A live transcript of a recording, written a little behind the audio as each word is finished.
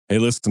Hey,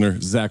 listener,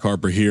 Zach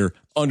Harper here.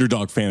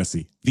 Underdog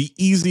Fantasy, the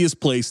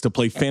easiest place to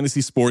play fantasy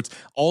sports.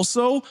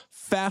 Also,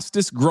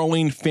 fastest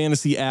growing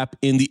fantasy app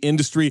in the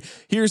industry.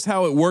 Here's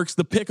how it works.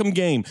 The Pick'em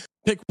game.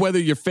 Pick whether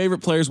your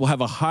favorite players will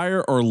have a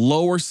higher or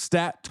lower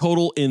stat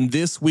total in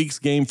this week's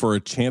game for a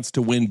chance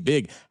to win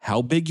big.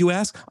 How big, you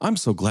ask? I'm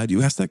so glad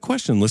you asked that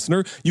question,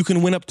 listener. You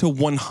can win up to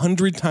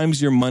 100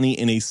 times your money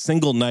in a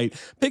single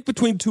night. Pick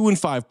between 2 and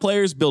 5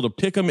 players. Build a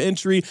Pick'em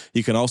entry.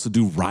 You can also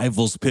do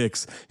rivals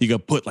picks. You can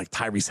put like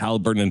Tyrese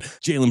Halliburton and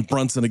Jalen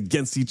Brunson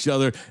against each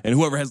other, and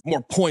whoever has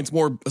more points,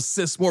 more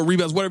assists, more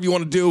rebounds, whatever you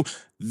want to do,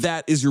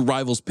 that is your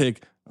rivals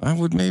pick. I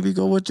would maybe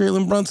go with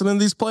Jalen Brunson in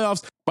these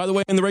playoffs. By the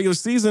way, in the regular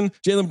season,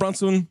 Jalen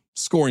Brunson,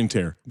 scoring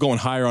tear, going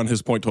higher on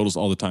his point totals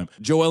all the time.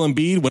 Joel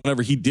Embiid,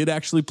 whenever he did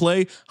actually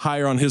play,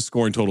 higher on his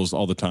scoring totals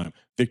all the time.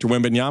 Victor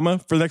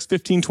Wembanyama, for the next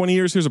 15, 20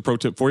 years, here's a pro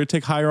tip for you.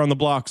 Take higher on the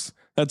blocks.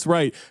 That's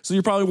right. So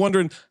you're probably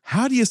wondering,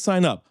 how do you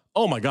sign up?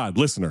 Oh my God,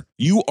 listener,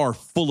 you are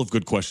full of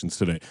good questions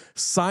today.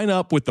 Sign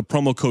up with the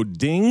promo code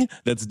DING,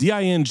 that's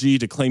D-I-N-G,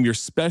 to claim your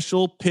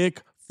special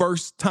pick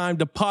first time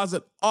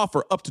deposit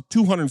offer up to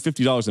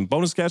 $250 in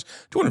bonus cash.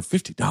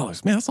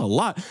 $250, man, that's a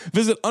lot.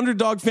 Visit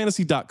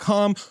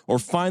underdogfantasy.com or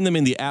find them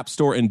in the App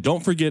Store. And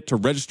don't forget to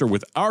register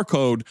with our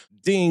code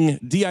DING,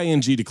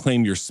 D-I-N-G, to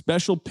claim your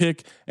special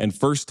pick and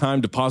first time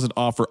deposit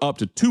offer up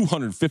to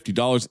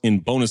 $250 in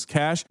bonus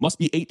cash. Must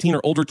be 18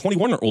 or older,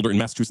 21 or older in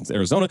Massachusetts,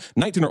 Arizona,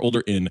 19 or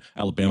older in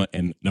Alabama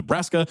and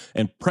Nebraska,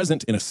 and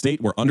present in a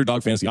state where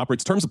Underdog Fantasy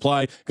operates. Terms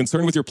apply.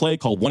 Concerned with your play,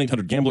 call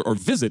 1-800-GAMBLER or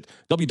visit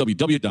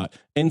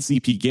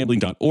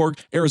www.ncpgambling.org.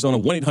 Arizona,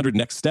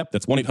 1-800-NEXT-STEP.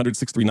 That's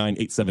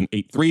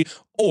 1-800-639-8783.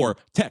 Or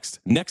text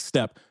NEXT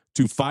STEP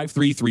to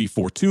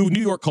 53342.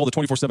 New York, call the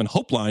 24/7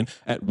 Hope line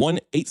at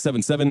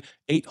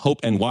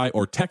 1-877-8-HOPE-NY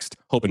or text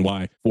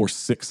HOPE-NY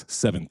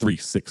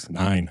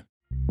 467-369.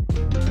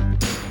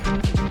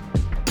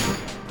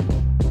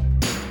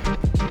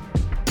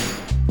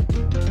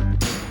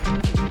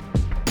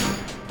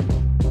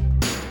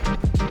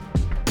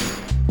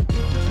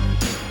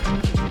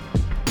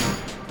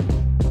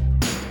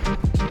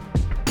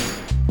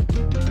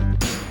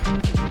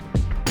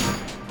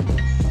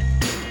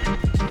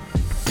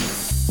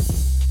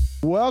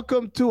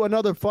 Welcome to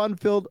another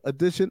fun-filled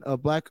edition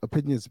of Black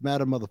Opinions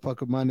Matter,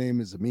 motherfucker. My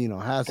name is Amin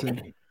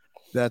Hassan.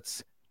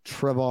 That's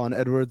Trevon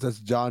Edwards.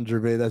 That's John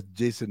Gervais. That's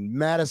Jason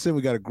Madison.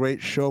 We got a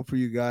great show for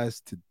you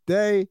guys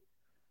today.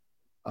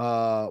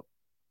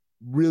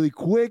 Really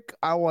quick,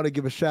 I want to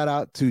give a shout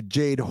out to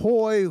Jade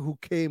Hoy, who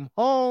came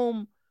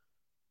home.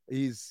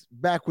 He's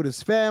back with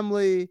his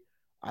family.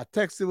 I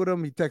texted with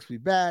him. He texted me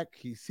back.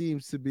 He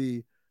seems to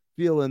be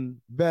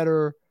feeling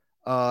better.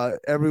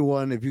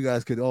 Everyone, if you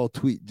guys could all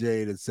tweet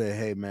Jade and say,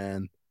 hey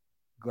man,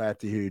 glad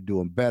to hear you're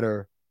doing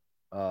better.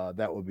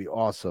 That would be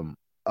awesome.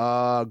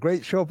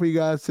 Great show for you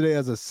guys today.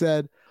 As I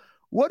said,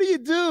 what do you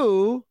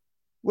do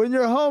when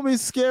your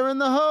homie's scaring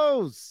the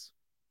hoes?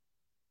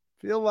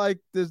 Feel like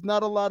there's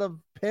not a lot of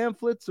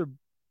pamphlets or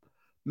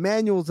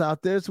manuals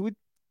out there, so we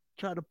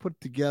try to put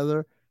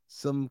together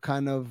some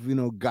kind of,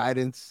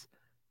 guidance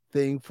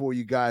thing for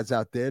you guys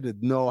out there to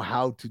know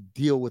how to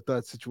deal with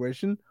that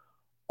situation.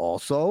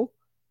 Also,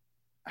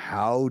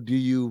 how do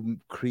you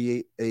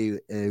create a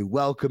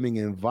welcoming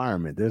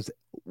environment? There's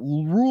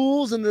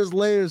rules and there's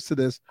layers to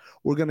this.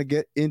 We're going to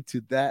get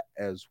into that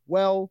as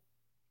well.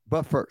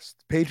 But first,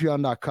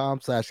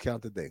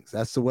 patreon.com/countthethings.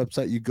 That's the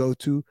website you go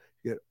to.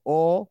 Get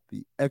all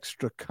the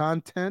extra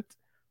content,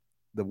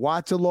 the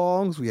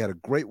watch-alongs. We had a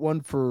great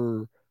one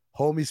for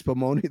Homie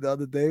Spumoni the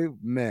other day.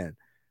 Man,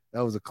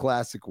 that was a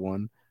classic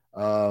one.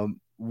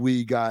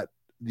 We got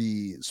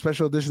the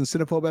special edition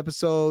Cinephobe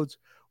episodes.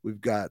 We've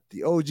got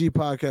the OG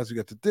podcast. We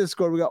got the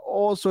Discord. We got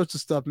all sorts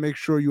of stuff. Make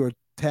sure you are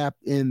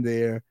tapped in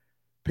there.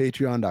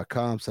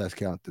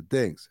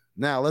 Patreon.com/countthethings.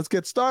 Now, let's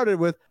get started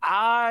with...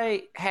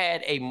 I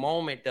had a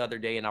moment the other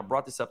day, and I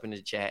brought this up in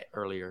the chat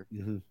earlier.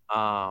 Mm-hmm.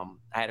 I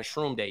had a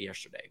shroom day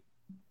yesterday.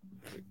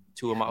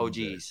 2 of my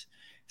OGs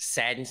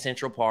sat in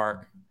Central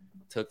Park,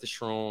 took the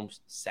shrooms,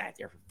 sat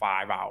there for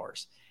 5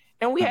 hours.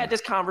 And we had this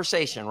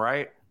conversation,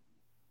 right?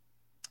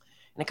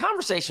 And the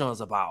conversation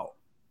was about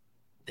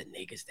the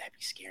niggas that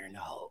be scaring the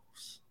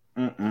hoes.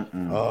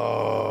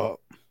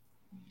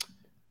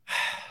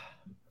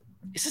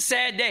 It's a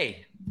sad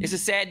day. It's a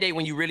sad day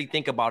when you really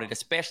think about it,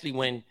 especially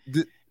when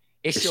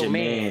it's your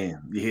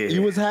man. Yeah.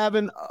 You was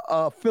having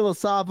a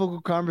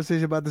philosophical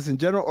conversation about this in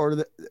general,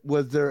 or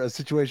was there a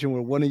situation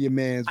where one of your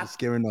mans was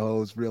scaring the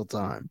hoes real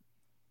time?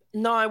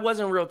 No, it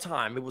wasn't real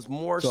time. It was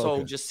more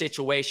so just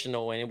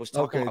situational, and it was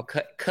talking about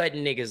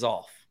cutting niggas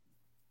off.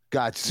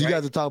 Gotcha. So you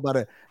guys are talking about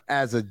it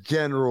as a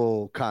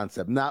general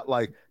concept, not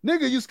like,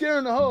 nigga, you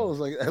scaring the hoes.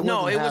 Like,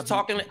 no, it was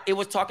talking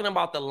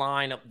about the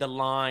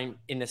line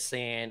in the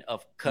sand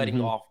of cutting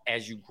off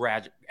as you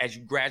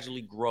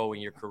gradually grow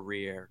in your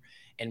career.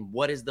 And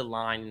what is the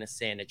line in the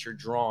sand that you're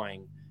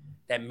drawing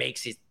that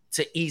makes it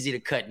easy to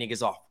cut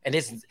niggas off? And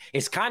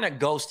it's kind of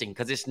ghosting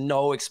because it's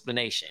no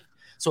explanation.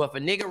 So if a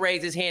nigga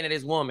raises his hand at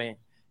his woman,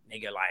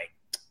 nigga like,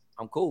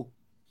 I'm cool.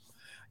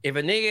 If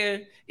a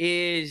nigga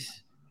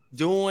is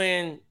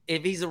doing,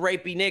 if he's a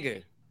rapey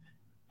nigga,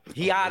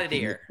 he out of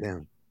there.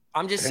 Damn.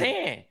 I'm just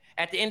saying,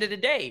 at the end of the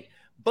day.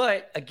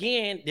 But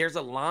again, there's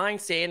a line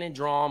set and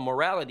drawn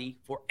morality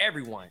for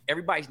everyone.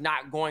 Everybody's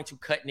not going to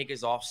cut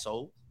niggas off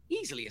so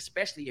easily,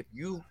 especially if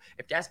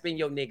that's been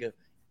your nigga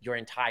your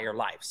entire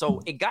life.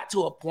 So it got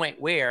to a point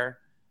where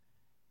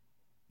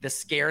the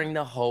scaring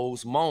the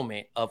hoes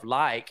moment of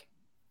like,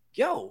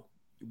 yo,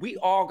 we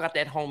all got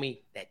that homie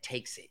that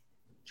takes it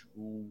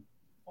too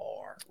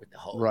far with the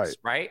hoes,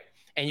 right?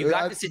 And you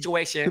got the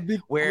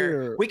situation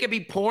where we could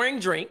be pouring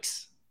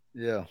drinks.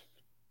 Yeah.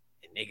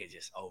 And nigga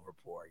just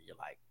overpour. You're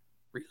like,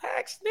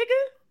 relax, nigga.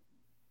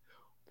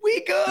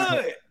 We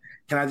good.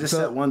 Can I just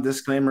set one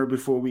disclaimer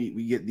before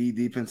we get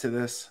deep into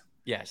this?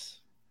 Yes.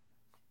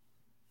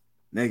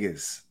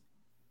 Niggas,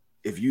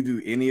 if you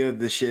do any of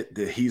the shit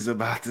that he's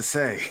about to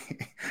say,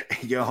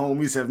 your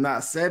homies have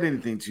not said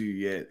anything to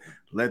you yet,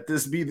 let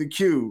this be the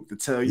cue to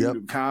tell you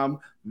to calm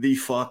the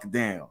fuck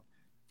down.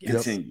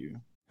 Continue.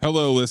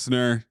 Hello,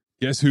 listener.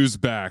 Guess who's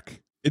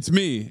back? It's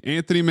me,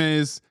 Anthony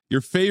Mays,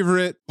 your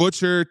favorite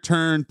butcher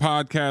turned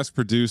podcast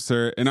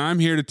producer, and I'm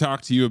here to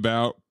talk to you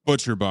about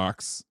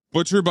ButcherBox.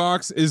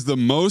 ButcherBox is the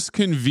most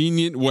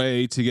convenient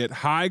way to get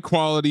high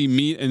quality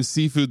meat and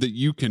seafood that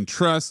you can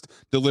trust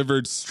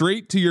delivered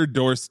straight to your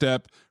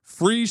doorstep,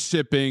 free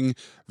shipping,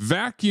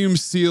 vacuum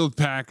sealed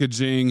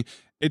packaging.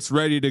 It's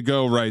ready to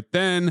go right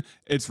then.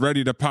 It's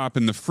ready to pop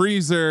in the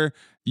freezer.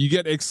 You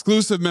get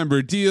exclusive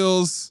member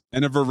deals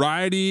and a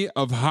variety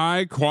of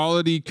high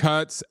quality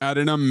cuts at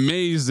an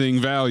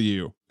amazing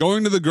value.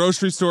 Going to the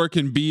grocery store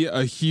can be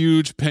a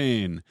huge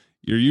pain.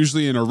 You're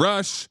usually in a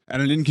rush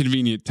at an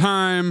inconvenient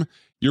time.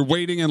 You're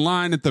waiting in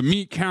line at the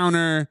meat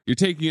counter. You're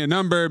taking a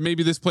number.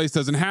 Maybe this place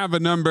doesn't have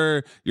a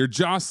number. You're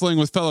jostling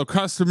with fellow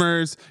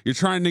customers. You're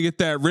trying to get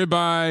that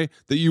ribeye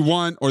that you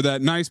want or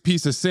that nice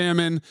piece of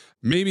salmon.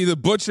 Maybe the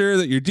butcher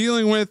that you're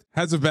dealing with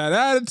has a bad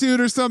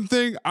attitude or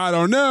something. I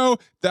don't know.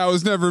 That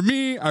was never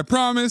me, I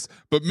promise.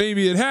 But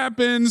maybe it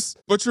happens.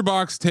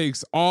 ButcherBox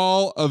takes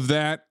all of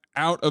that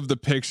out of the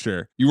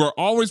picture. You are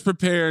always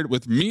prepared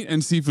with meat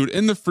and seafood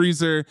in the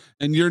freezer,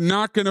 and you're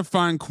not going to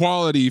find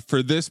quality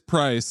for this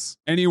price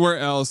anywhere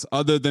else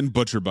other than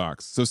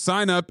ButcherBox. So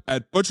sign up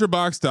at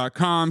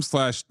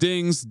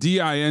butcherbox.com/dings,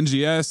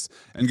 D-I-N-G-S,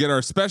 and get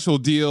our special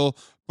deal.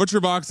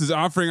 ButcherBox is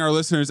offering our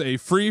listeners a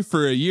free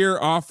for a year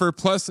offer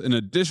plus an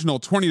additional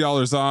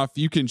 $20 off.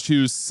 You can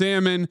choose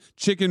salmon,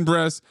 chicken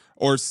breast,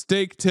 or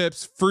steak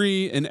tips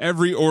free in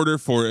every order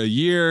for a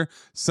year.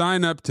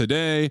 Sign up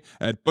today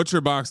at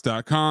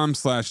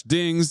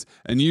butcherbox.com/dings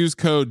and use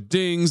code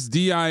DINGS,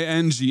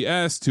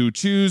 D-I-N-G-S, to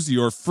choose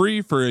your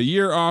free for a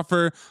year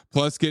offer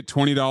plus get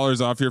 $20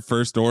 off your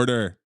first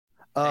order.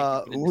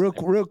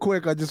 Real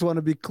quick, I just want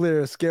to be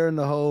clear. Scaring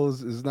the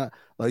hoes is not,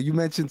 like you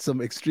mentioned some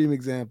extreme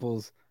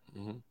examples.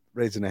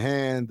 Raising a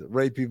hand,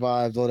 rapey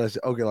vibes, all that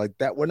shit. Okay, like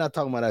that. We're not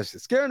talking about that shit.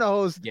 Scaring the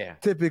hoes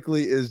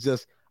typically is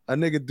just a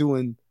nigga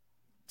doing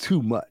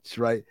too much,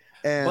 right?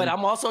 But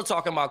I'm also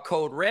talking about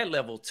code red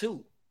level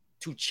too,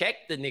 to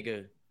check the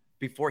nigga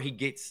before he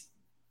gets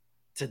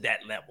to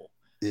that level.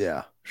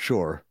 Yeah,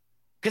 sure.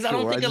 Because I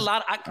don't think a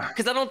lot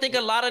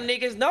of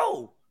niggas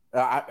know.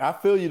 I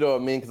feel you though,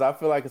 because I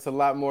feel like it's a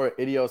lot more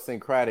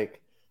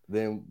idiosyncratic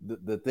than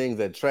the things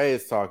that Trey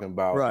is talking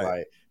about, right?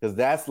 Like, because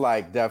that's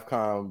like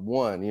DEFCON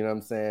 1, you know what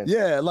I'm saying?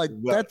 Yeah, like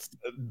that's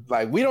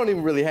like we don't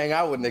even really hang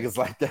out with niggas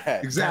like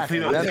that. Exactly.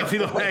 We don't hang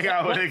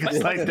out with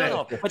niggas like that.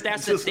 No, but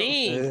that's the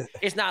thing.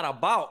 It's not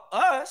about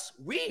us.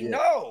 We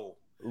know,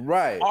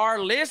 right? Our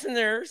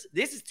listeners.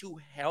 This is to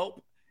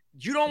help.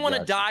 You don't want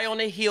to die on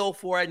the hill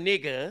for a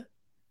nigga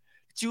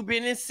that you've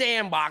been in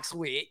sandbox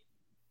with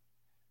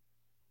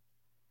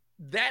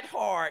that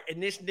hard,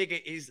 and this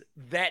nigga is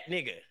that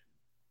nigga.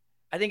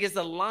 I think it's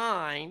a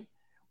line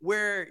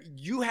where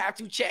you have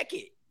to check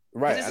it.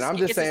 Right. And I'm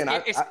just saying, I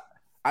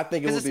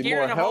think it would be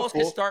more helpful.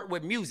 Can start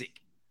with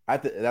music.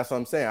 That's what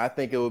I'm saying. I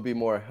think it would be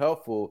more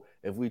helpful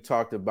if we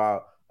talked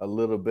about a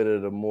little bit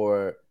of the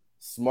more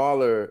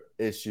smaller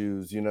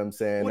issues, you know what I'm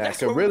saying? Well, that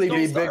could really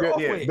be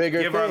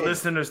bigger. Give our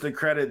listeners the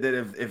credit that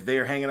if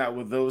they're hanging out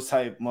with those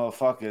type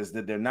motherfuckers,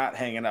 that they're not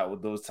hanging out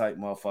with those type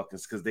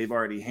motherfuckers because they've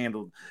already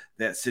handled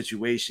that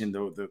situation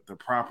the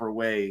proper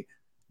way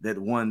that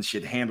one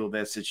should handle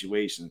that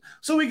situation.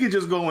 So we could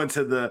just go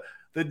into the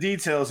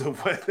details of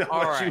what you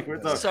were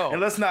talking. And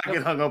let's not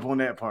get hung up on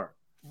that part.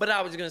 But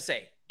I was going to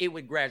say, it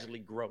would gradually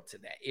grow to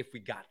that if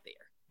we got there.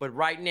 But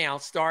right now,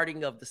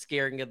 starting of the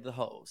scaring of the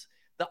hoes,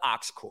 the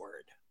ox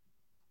cord.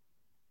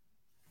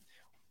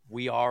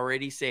 We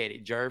already said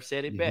it. Jerv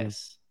said it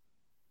best.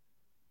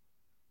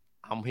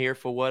 I'm here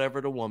for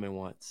whatever the woman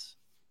wants.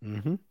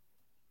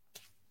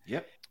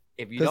 Yep.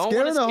 If you don't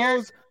want to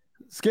scare...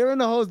 Scaring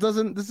the hoes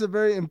doesn't, this is a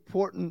very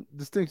important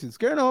distinction.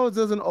 Scaring the hoes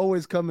doesn't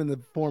always come in the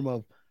form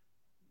of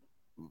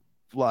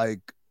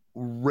like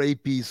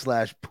rapey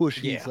 /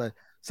 pushy.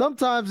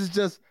 Sometimes it's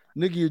just,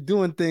 nigga, you're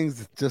doing things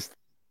that just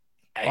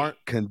aren't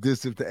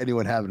conducive to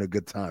anyone having a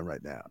good time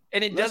right now.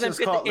 And it doesn't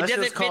fit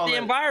the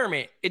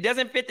environment. It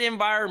doesn't fit the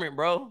environment,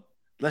 bro.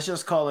 Let's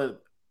just call it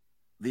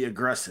the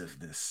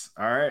aggressiveness.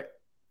 All right.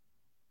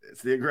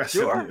 It's the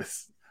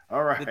aggressiveness. Sure.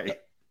 All right.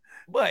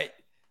 But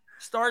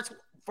starts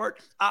for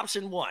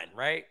option 1,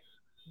 right?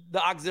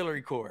 The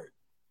auxiliary cord.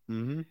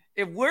 Mm-hmm.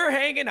 If we're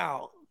hanging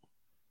out,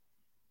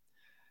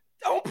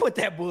 don't put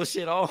that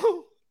bullshit on.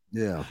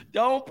 Yeah.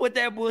 Don't put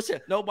that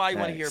bullshit. Nobody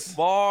want to hear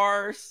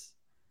bars.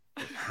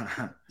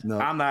 No,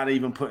 I'm not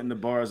even putting the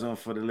bars on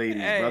for the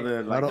ladies,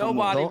 brother. Like,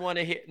 nobody want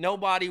to hear.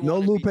 Nobody no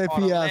want to Lupe be taught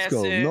Fiasco.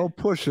 a lesson. No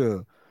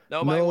Pusha.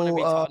 Nobody want to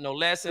be taught no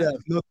lesson. Yeah,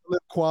 no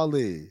Talib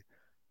Kweli.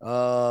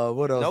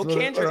 What else? No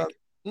Kendrick.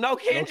 No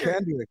Kendrick. No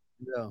Kendrick.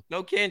 Yeah.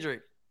 No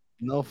Kendrick.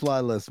 No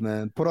Flyless,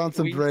 man. Put on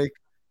some Drake.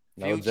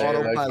 No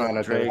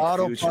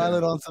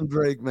Autopilot on some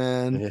Drake,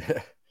 man.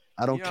 Yeah.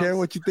 I don't care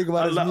what you think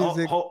about his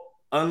music.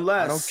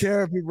 Unless I don't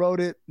care if he wrote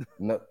it.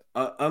 No,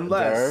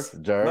 unless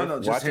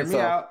Jerv, just hear me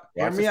out.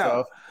 Hear me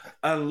out.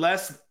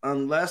 Unless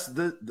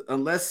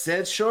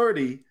said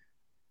shorty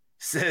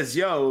says,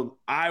 "Yo,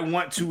 I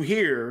want to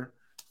hear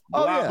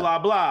blah blah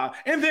blah,"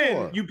 and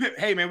then you pick,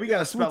 "Hey man, we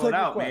gotta spell it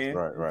out, man."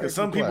 Right. Because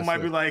some people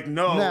might be like,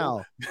 "No."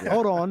 Now,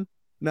 hold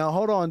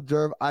on,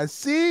 Jerv. I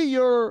see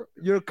your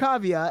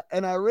caveat,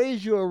 and I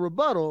raise you a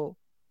rebuttal.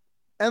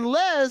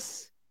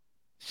 Unless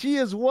she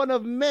is one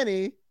of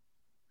many.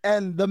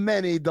 And the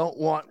many don't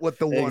want what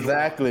the one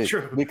exactly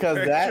wants. Because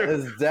that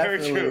is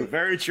definitely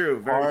very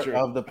true part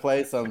of the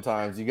play.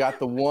 Sometimes you got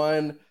the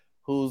one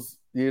who's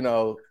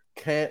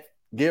can't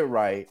get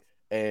right,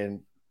 and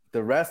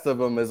the rest of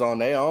them is on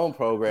their own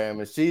program,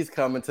 and she's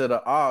coming to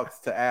the aux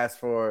to ask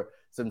for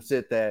some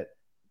shit that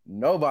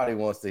nobody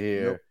wants to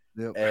hear.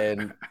 Yep.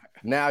 And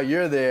now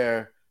you're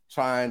there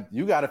trying.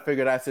 You got to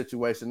figure that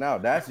situation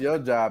out. That's your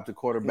job to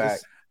quarterback.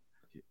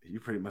 You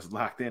pretty much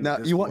locked in. Now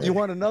you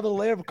want another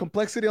layer of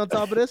complexity on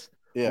top of this?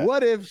 Yeah.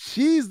 What if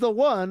she's the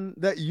one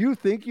that you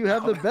think you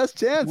have the best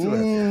chance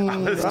with? I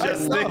was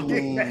just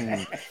thinking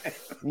that.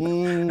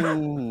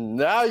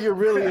 Now you're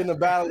really in the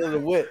battle of the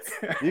wits.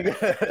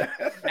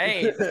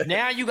 Hey,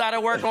 now you got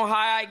to work on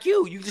high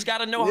IQ. You just got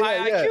to know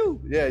high IQ.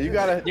 Yeah, you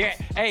got to. Yeah.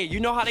 Hey, you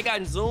know how they got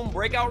in Zoom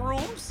breakout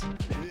rooms?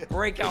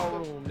 Breakout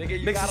room, nigga.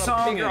 You mix a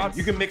song in.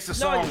 You can mix a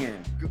song in.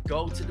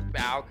 Go to the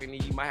balcony.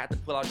 You might have to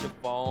pull out your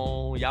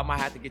phone. Y'all might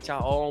have to get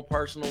your own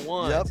personal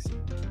ones. Yep.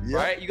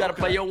 Right? You got to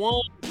play your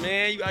ones,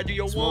 man. You got to do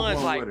your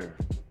ones. Like,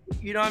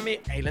 you know what I mean?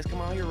 Hey, let's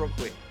come out here real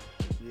quick.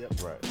 Yep,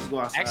 right. Let's go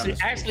outside.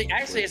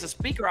 Actually, it's a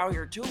speaker out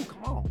here too.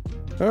 Come on.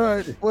 All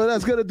right. Well,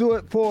 that's gonna do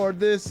it for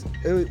this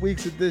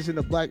week's edition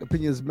of Black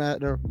Opinions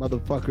Matter,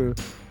 motherfucker.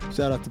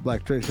 Shout out to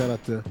Black Trey. Shout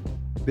out to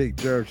Big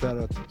Jerv. Shout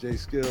out to Jay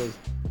Skills.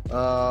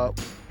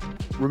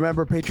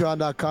 Remember,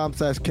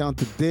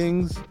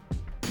 patreon.com/countthedings.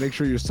 Make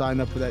sure you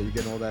sign up for that. You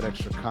get all that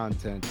extra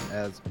content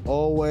as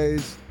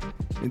always.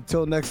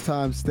 Until next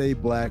time, stay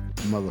black,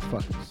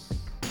 motherfuckers.